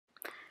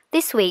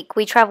This week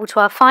we travel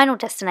to our final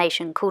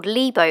destination called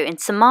Libo in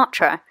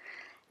Sumatra.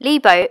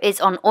 Libo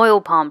is on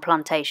oil palm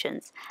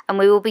plantations, and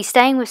we will be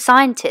staying with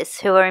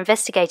scientists who are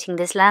investigating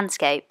this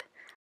landscape.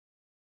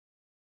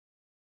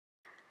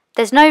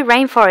 There's no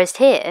rainforest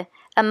here,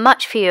 and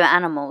much fewer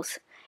animals.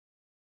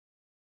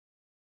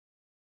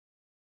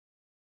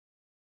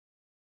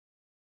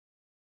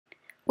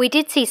 We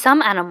did see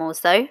some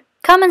animals though.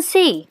 Come and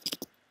see!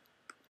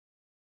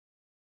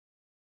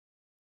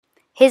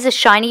 Here's a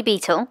shiny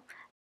beetle,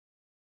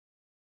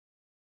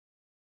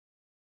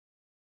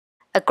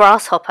 a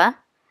grasshopper,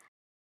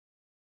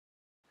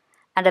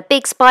 and a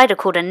big spider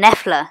called a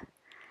nephla.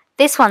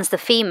 This one's the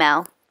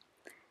female.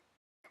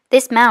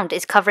 This mound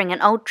is covering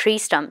an old tree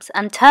stumps,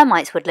 and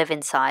termites would live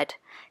inside,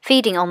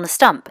 feeding on the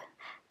stump.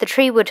 The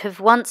tree would have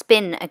once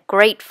been a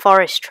great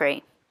forest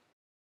tree.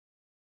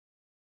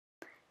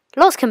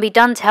 Lots can be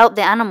done to help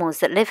the animals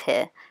that live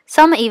here.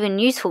 Some are even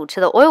useful to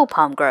the oil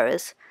palm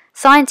growers.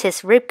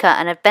 Scientists Ribka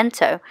and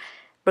Bento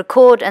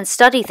record and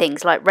study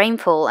things like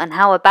rainfall and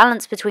how a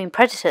balance between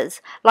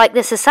predators, like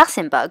this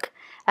assassin bug,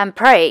 and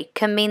prey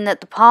can mean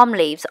that the palm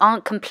leaves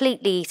aren't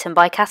completely eaten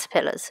by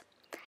caterpillars.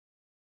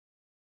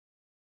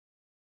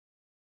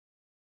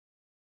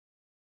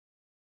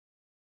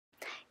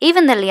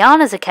 Even the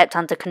lianas are kept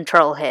under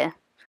control here.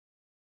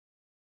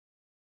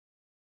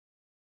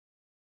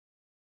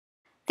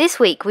 This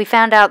week we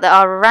found out that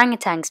our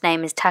orangutan's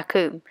name is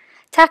Takum.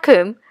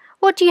 Takum,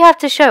 what do you have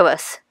to show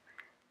us?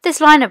 This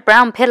line of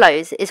brown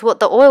pillows is what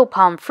the oil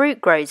palm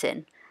fruit grows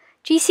in.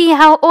 Do you see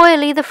how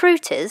oily the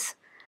fruit is?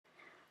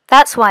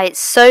 That's why it's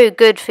so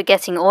good for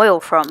getting oil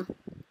from.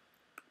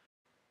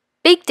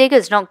 Big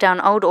diggers knock down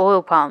old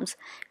oil palms,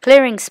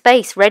 clearing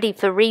space ready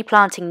for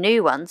replanting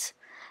new ones.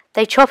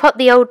 They chop up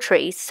the old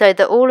trees so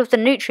that all of the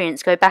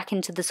nutrients go back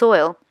into the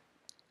soil.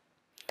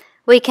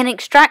 We can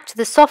extract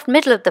the soft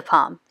middle of the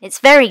palm. It's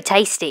very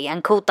tasty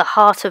and called the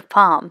heart of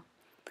palm.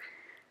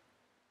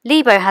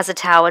 Libo has a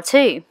tower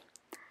too.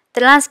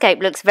 The landscape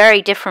looks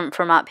very different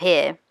from up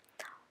here.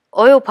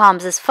 Oil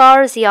palms as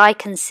far as the eye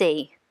can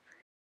see.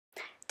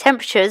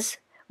 Temperatures,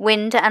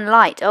 wind and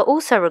light are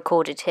also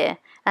recorded here,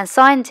 and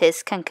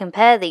scientists can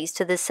compare these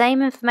to the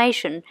same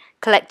information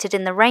collected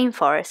in the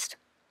rainforest.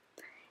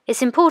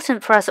 It's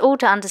important for us all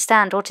to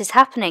understand what is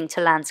happening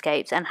to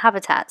landscapes and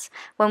habitats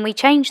when we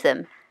change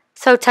them.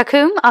 So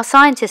Takum, our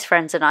scientist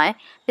friends, and I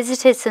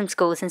visited some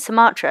schools in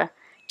Sumatra,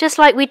 just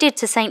like we did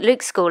to St.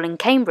 Luke's School in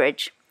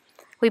Cambridge.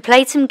 We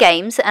played some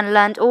games and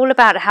learned all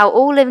about how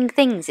all living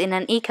things in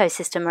an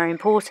ecosystem are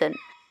important,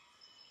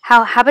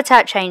 how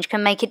habitat change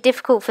can make it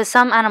difficult for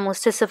some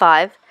animals to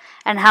survive,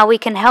 and how we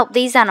can help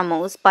these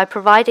animals by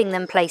providing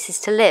them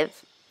places to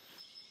live.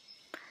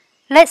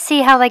 Let's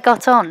see how they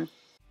got on.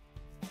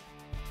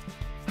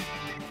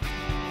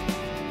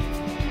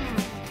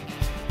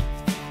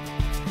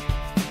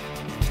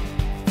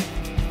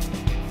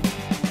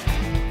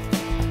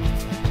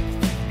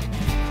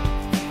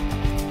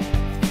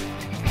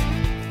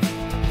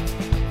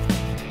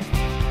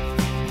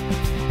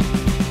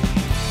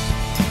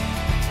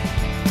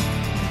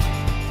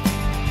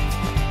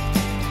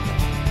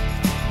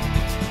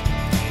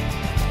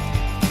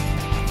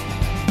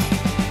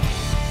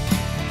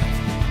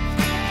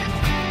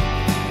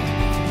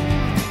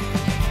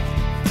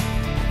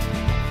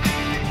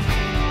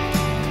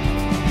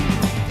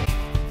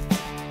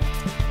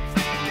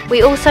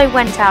 We also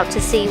went out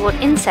to see what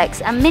insects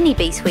and mini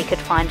beasts we could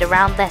find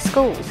around their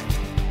schools.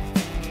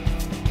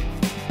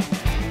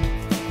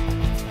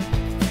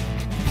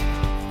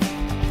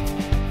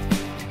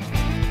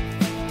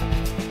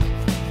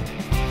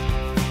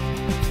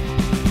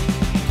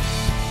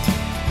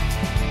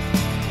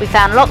 We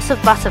found lots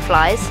of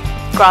butterflies,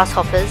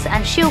 grasshoppers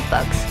and shield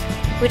bugs.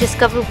 We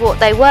discovered what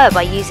they were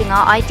by using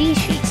our ID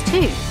sheets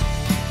too.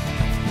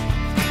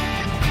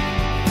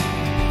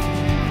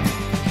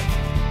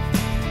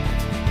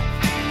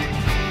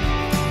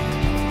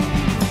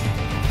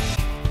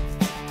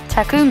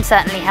 Takum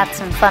certainly had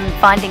some fun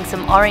finding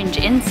some orange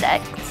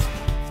insects.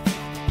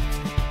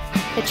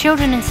 The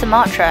children in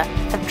Sumatra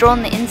have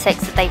drawn the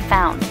insects that they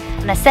found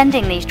and are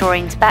sending these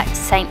drawings back to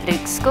St.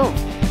 Luke's School.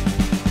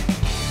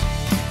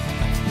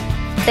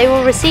 They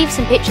will receive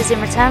some pictures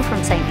in return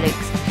from St.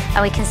 Luke's,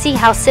 and we can see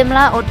how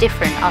similar or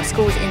different our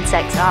school's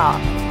insects are.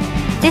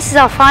 This is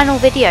our final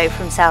video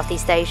from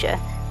Southeast Asia.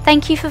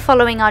 Thank you for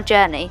following our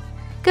journey.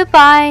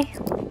 Goodbye!